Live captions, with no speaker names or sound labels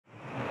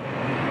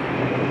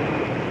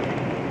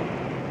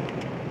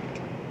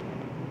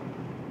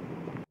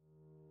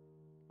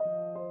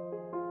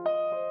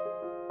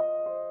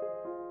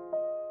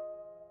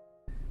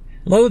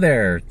Hello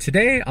there.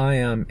 Today I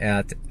am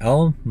at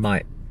El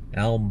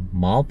Malpais,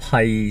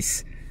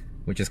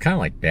 which is kind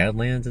of like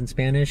Badlands in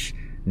Spanish,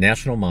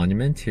 National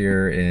Monument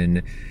here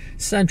in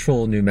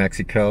central New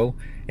Mexico.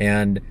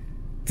 And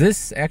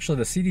this, actually,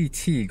 the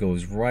CDT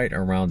goes right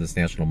around this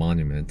National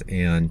Monument.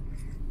 And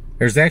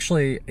there's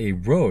actually a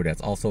road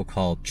that's also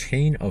called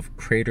Chain of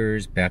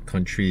Craters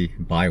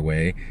Backcountry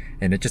Byway.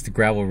 And it's just a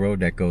gravel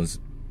road that goes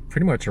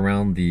pretty much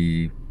around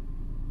the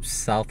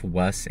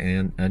southwest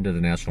end of the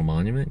National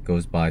Monument,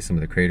 goes by some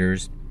of the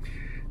craters.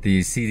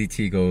 The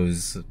CDT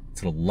goes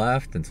to the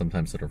left and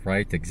sometimes to the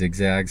right, it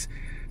zigzags.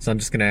 So I'm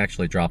just gonna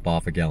actually drop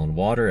off a gallon of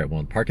water at one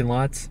of the parking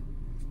lots,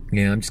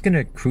 and I'm just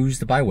gonna cruise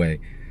the byway.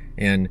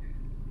 And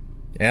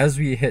as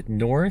we hit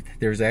north,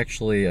 there's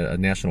actually a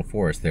national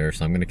forest there,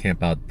 so I'm gonna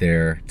camp out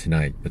there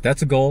tonight. But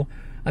that's a goal.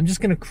 I'm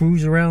just gonna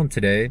cruise around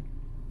today.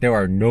 There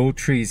are no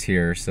trees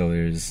here, so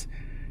there's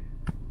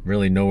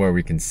really nowhere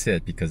we can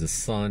sit because the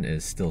sun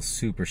is still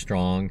super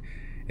strong.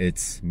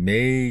 It's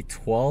May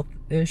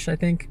 12th-ish, I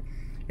think.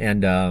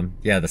 And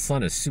yeah, the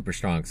sun is super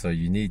strong, so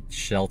you need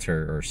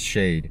shelter or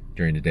shade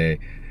during the day.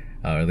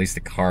 Or at least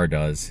the car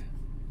does.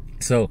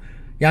 So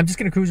yeah, I'm just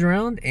gonna cruise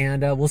around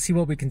and we'll see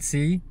what we can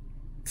see.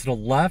 To the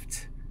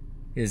left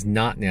is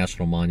not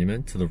National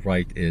Monument. To the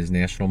right is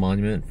National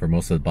Monument for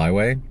most of the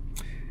byway.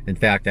 In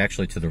fact,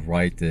 actually to the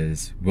right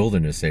is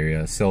wilderness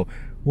area. So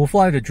we'll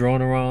fly the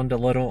drone around a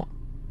little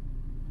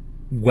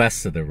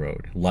west of the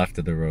road, left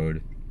of the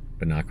road,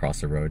 but not across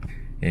the road,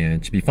 and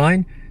it should be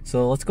fine.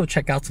 So let's go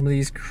check out some of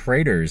these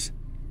craters.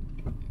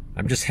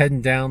 I'm just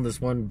heading down this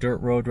one dirt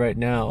road right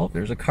now. Oh,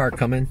 there's a car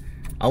coming.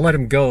 I'll let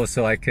him go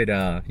so I could,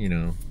 you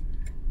know,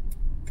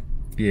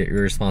 be an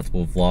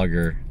irresponsible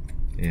vlogger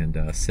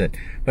and sit.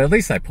 But at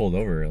least I pulled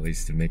over, at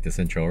least, to make this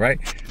intro, right?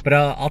 But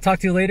I'll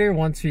talk to you later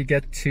once we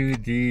get to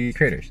the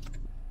craters.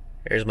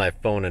 Here's my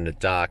phone in the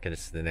dock, and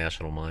it's the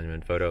National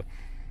Monument photo.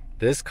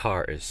 This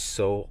car is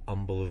so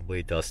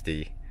unbelievably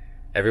dusty.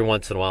 Every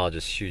once in a while,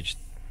 just huge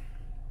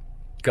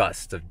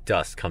gust of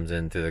dust comes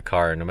into the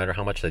car. And no matter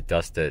how much they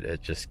dust it,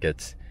 it just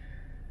gets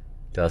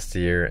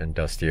dustier and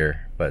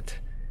dustier. But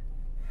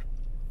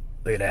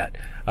look at that.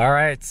 All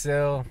right,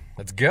 so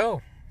let's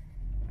go.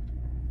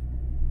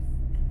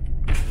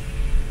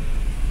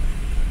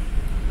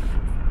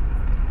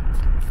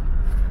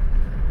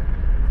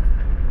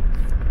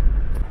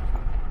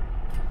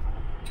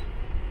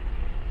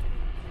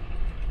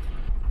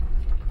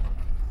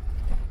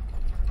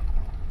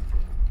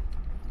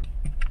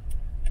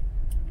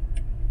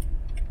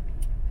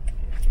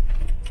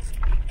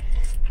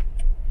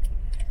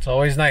 It's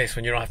always nice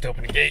when you don't have to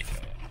open the gate.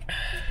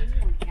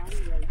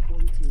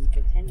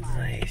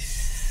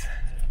 Nice.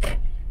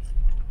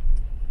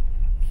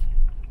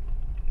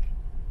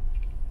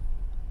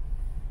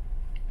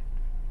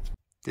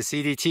 The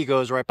CDT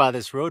goes right by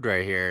this road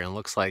right here, and it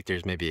looks like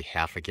there's maybe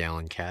half a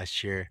gallon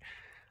cached here.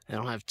 I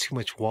don't have too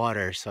much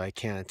water, so I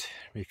can't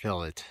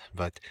refill it,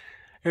 but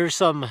there's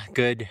some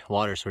good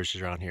water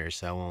sources around here,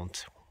 so I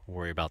won't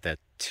worry about that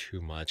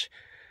too much.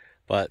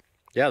 But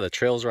yeah, the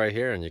trail's right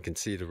here, and you can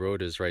see the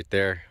road is right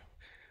there.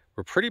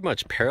 We're pretty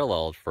much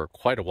paralleled for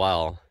quite a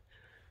while,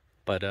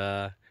 but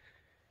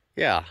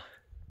yeah.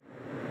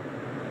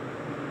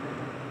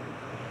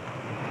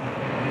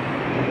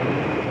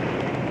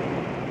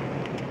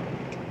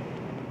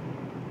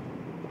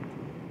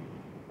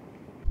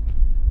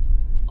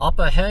 Up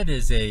ahead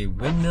is a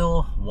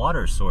windmill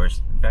water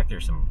source. In fact,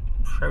 there's some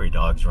prairie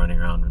dogs running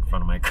around in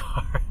front of my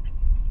car.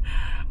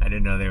 I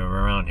didn't know they were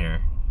around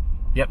here.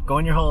 Yep, go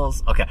in your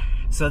holes. Okay,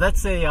 so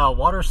that's a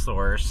water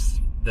source.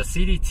 The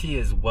CDT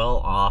is well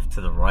off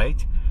to the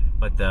right,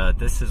 but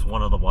this is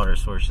one of the water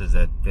sources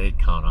that they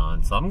count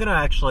on. So I'm gonna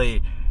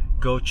actually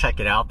go check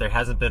it out. There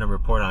hasn't been a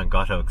report on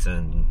guthooks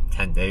in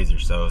 10 days or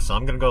so. So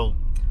I'm gonna go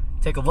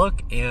take a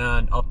look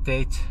and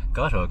update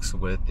guthooks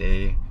with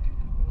a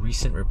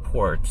recent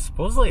report.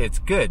 Supposedly it's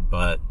good,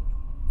 but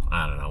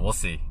I don't know, we'll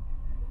see.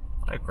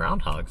 A lot of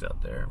groundhogs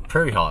out there.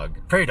 Prairie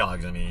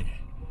dogs, I mean.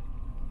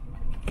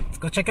 Let's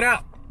go check it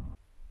out.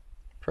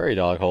 Prairie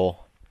dog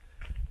hole.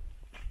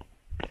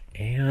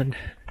 And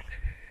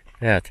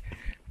that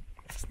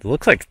it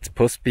looks like it's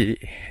supposed to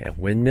be a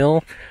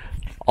windmill.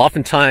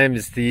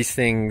 Oftentimes these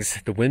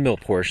things, the windmill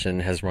portion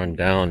has run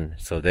down,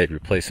 so they'd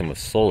replace them with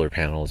solar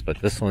panels,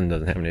 but this one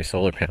doesn't have any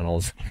solar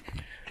panels.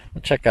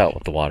 We'll check out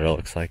what the water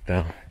looks like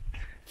though.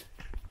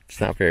 It's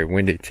not very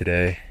windy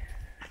today,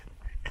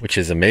 which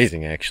is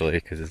amazing actually,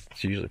 because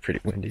it's usually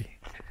pretty windy.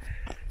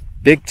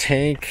 Big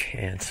tank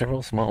and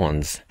several small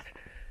ones.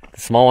 The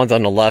small ones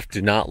on the left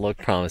do not look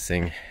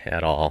promising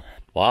at all.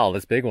 Wow,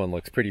 this big one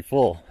looks pretty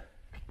full.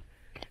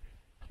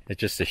 It's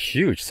just a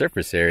huge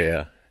surface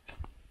area.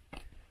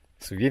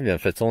 So even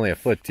if it's only a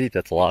foot deep,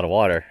 that's a lot of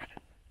water.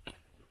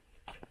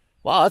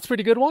 Wow, that's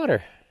pretty good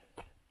water.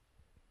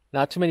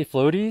 Not too many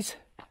floaties.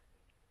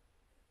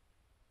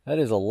 That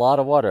is a lot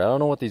of water. I don't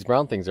know what these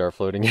brown things are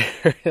floating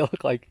here. They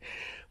look like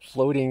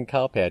floating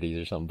cow patties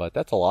or something, but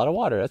that's a lot of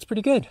water. That's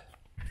pretty good.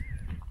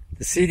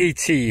 The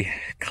CDT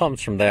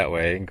comes from that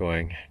way,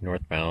 going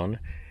northbound.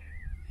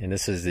 And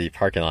this is the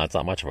parking lot. It's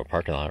not much of a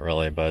parking lot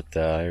really, but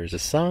there's a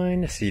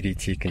sign.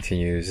 CDT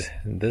continues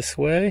this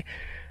way.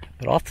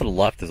 But off to the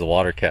left is a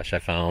water cache I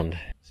found.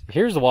 So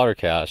here's the water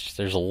cache.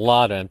 There's a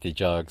lot of empty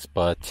jugs,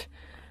 but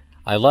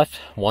I left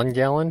 1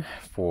 gallon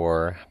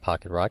for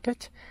Pocket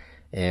Rocket,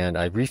 and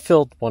I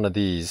refilled one of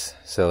these,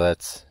 so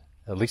that's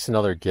at least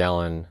another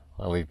gallon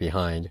I'll leave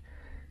behind.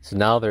 So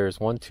now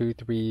there's 1, 2,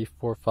 3,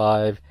 4,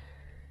 5,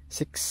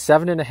 6,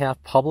 7.5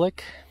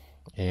 public,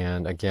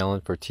 and a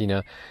gallon for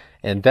Tina,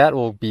 and that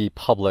will be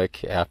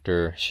public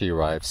after she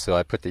arrives. So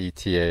I put the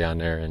ETA on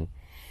there and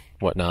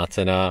whatnot.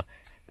 And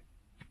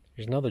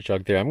there's another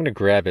jug there. I'm going to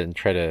grab it and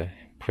try to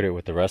put it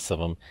with the rest of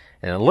them.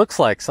 And it looks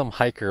like some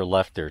hiker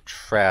left their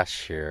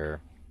trash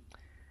here.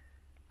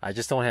 I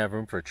just don't have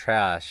room for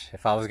trash.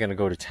 If I was going to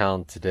go to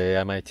town today,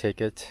 I might take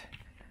it.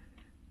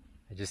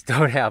 I just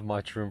don't have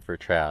much room for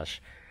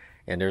trash.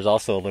 And there's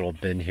also a little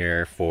bin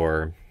here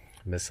for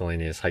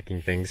miscellaneous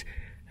hiking things.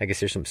 I guess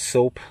there's some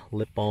soap,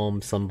 lip balm,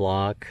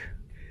 sunblock,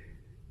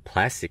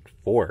 plastic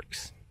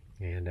forks,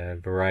 and a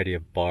variety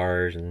of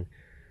bars and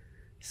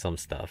some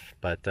stuff.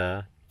 But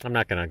I'm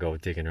not gonna go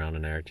digging around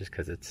in there just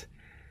because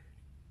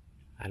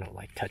I don't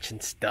like touching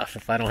stuff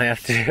if I don't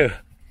have to.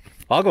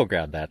 I'll go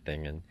grab that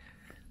thing and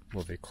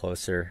move it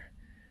closer.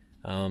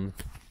 I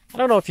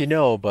don't know if you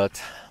know,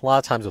 but a lot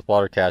of times with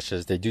water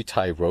caches, they do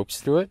tie ropes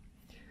through it,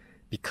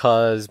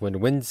 because when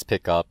winds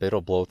pick up,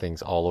 it'll blow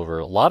things all over.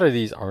 A lot of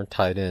these aren't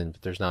tied in,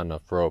 but there's not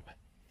enough rope.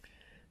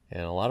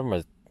 And a lot of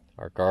them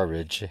are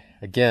garbage.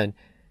 Again,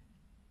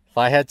 if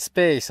I had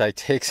space, I'd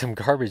take some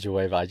garbage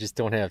away, but I just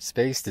don't have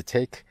space to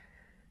take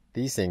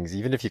these things.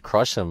 Even if you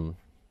crush them,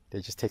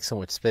 they just take so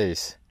much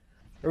space.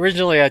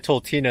 Originally, I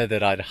told Tina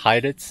that I'd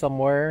hide it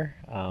somewhere,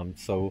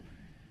 so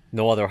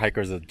no other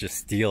hikers would just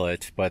steal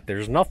it. But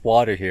there's enough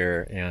water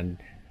here, and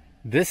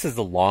this is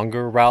the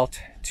longer route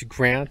to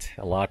Grant.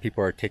 A lot of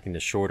people are taking the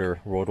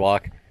shorter road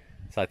walk.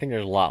 So I think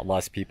there's a lot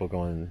less people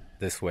going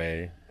this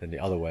way than the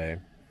other way.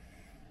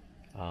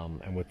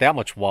 And with that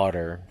much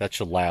water, that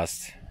should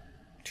last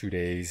 2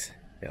 days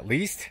at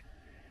least.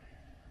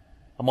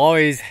 I'm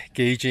always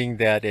gauging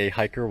that a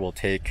hiker will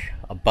take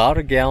about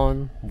a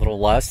gallon, a little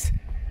less,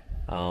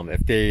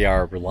 if they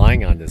are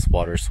relying on this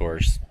water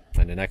source.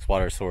 And the next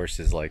water source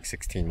is like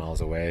 16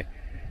 miles away.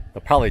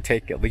 They'll probably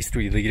take at least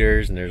 3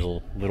 liters, and there's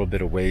a little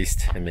bit of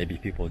waste, and maybe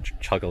people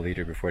chug a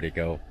liter before they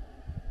go.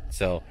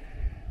 So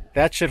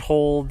that should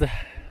hold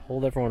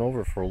everyone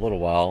over for a little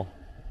while.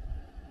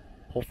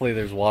 Hopefully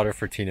there's water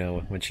for Tina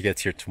when she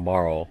gets here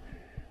tomorrow.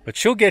 But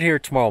she'll get here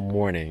tomorrow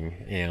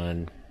morning,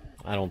 and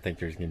I don't think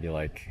there's going to be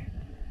like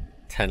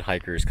 10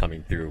 hikers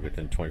coming through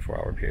within a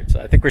 24-hour period.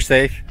 So I think we're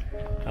safe.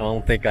 I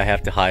don't think I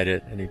have to hide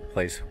it any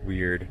place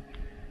weird,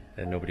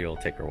 and nobody will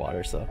take her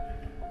water. So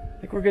I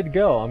think we're good to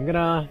go. I'm going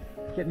to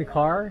get in the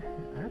car.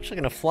 I'm actually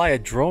going to fly a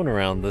drone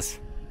around these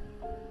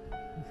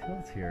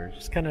hills here.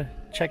 Just kind of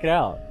check it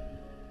out.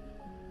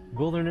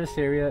 Wilderness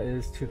area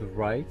is to the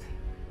right.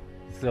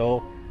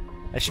 So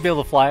I should be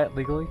able to fly it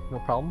legally, no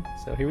problem.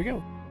 So here we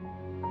go.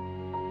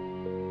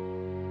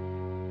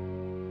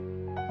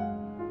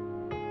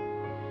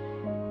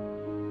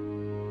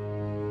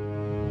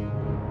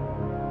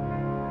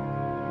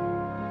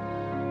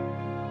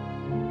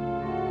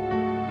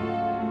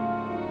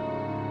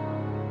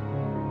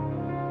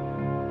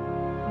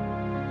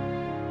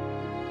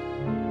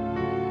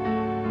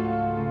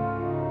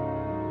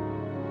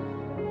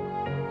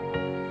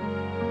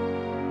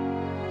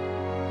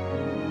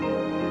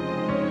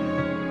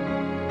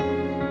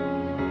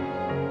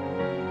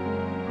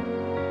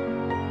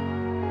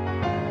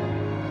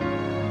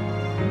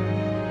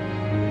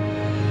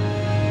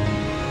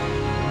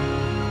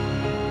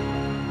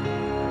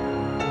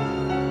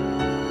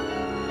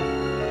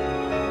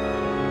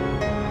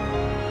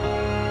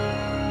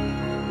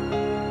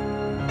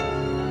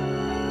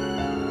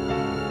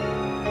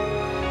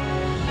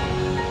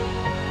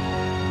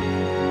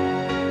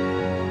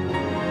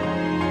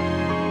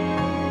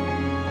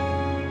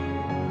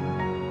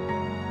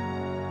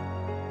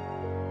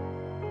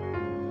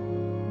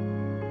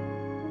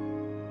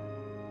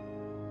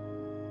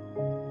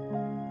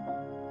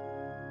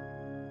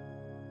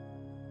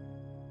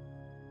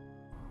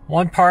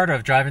 One part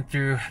of driving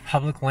through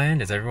public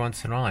land is every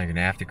once in a while you're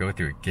gonna have to go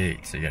through a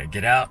gate. So you gotta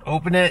get out,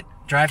 open it,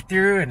 drive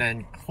through, and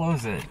then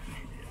close it.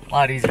 A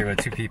lot easier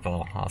with 2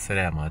 people, I'll say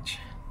that much.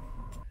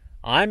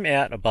 I'm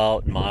at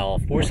about mile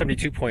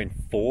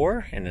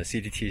 472.4 and the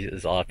CDT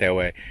is off that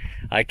way.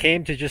 I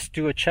came to just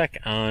do a check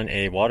on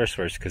a water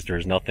source because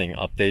there's nothing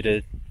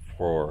updated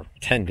for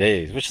 10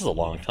 days, which is a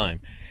long time.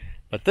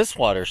 But this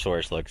water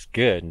source looks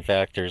good. In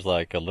fact, there's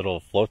like a little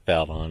float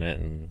valve on it,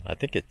 and I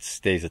think it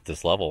stays at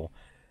this level.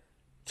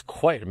 It's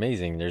quite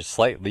amazing. There's a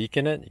slight leak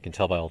in it. You can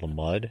tell by all the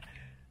mud,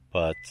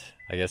 but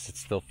I guess it's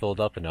still filled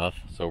up enough,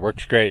 so it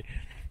works great.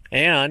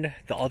 And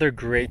the other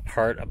great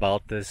part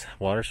about this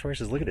water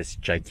source is look at this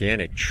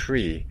gigantic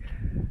tree.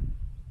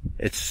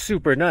 It's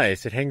super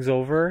nice. It hangs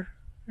over.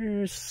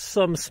 There's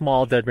some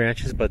small dead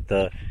branches, but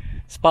the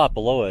spot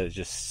below it is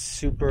just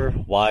super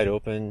wide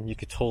open. You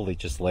could totally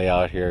just lay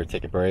out here,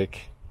 take a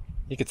break,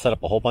 You could set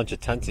up a whole bunch of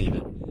tents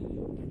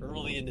even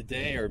early in the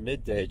day or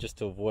midday just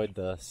to avoid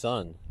the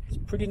sun. It's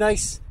a pretty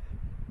nice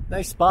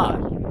spot.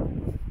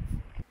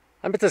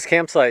 I'm at this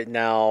campsite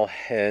now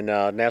in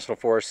National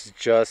Forest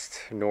just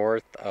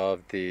north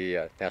of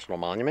the National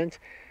Monument.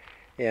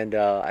 And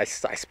I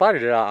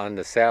spotted it out on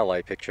the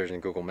satellite pictures in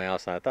Google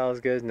Maps, and I thought it was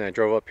good. And I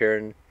drove up here,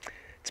 and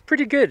it's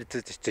pretty good.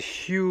 It's a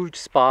huge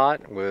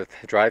spot with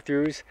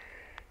drive-throughs.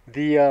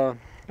 The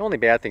only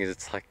bad thing is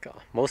it's like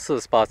most of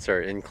the spots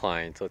are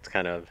inclined, so it's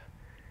kind of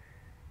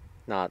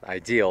not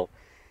ideal.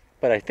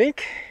 But I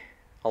think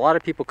a lot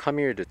of people come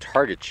here to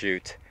target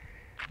shoot.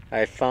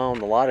 I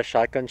found a lot of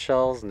shotgun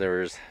shells, and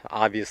there's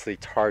obviously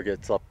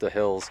targets up the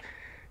hills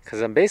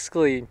because I'm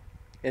basically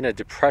in a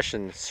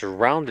depression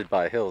surrounded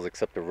by hills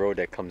except the road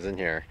that comes in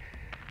here.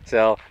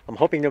 So I'm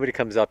hoping nobody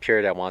comes up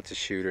here that wants to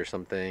shoot or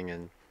something.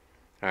 And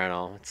I don't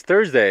know, it's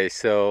Thursday,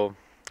 so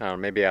I don't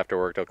know, maybe after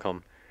work they'll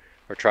come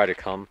or try to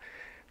come.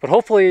 But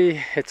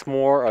hopefully it's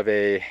more of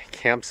a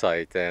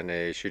campsite than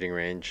a shooting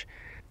range.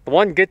 The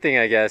one good thing,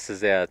 I guess, is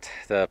that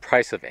the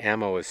price of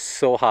ammo is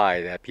so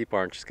high that people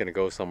aren't just going to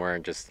go somewhere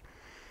and just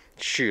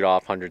shoot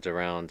off hundreds of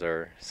rounds,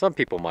 or some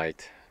people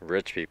might,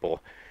 rich people,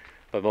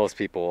 but most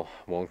people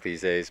won't these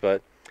days.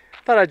 But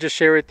I thought I'd just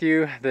share with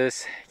you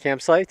this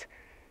campsite.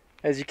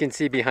 As you can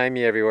see behind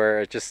me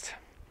everywhere, it's just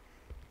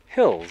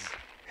hills,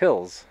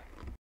 hills.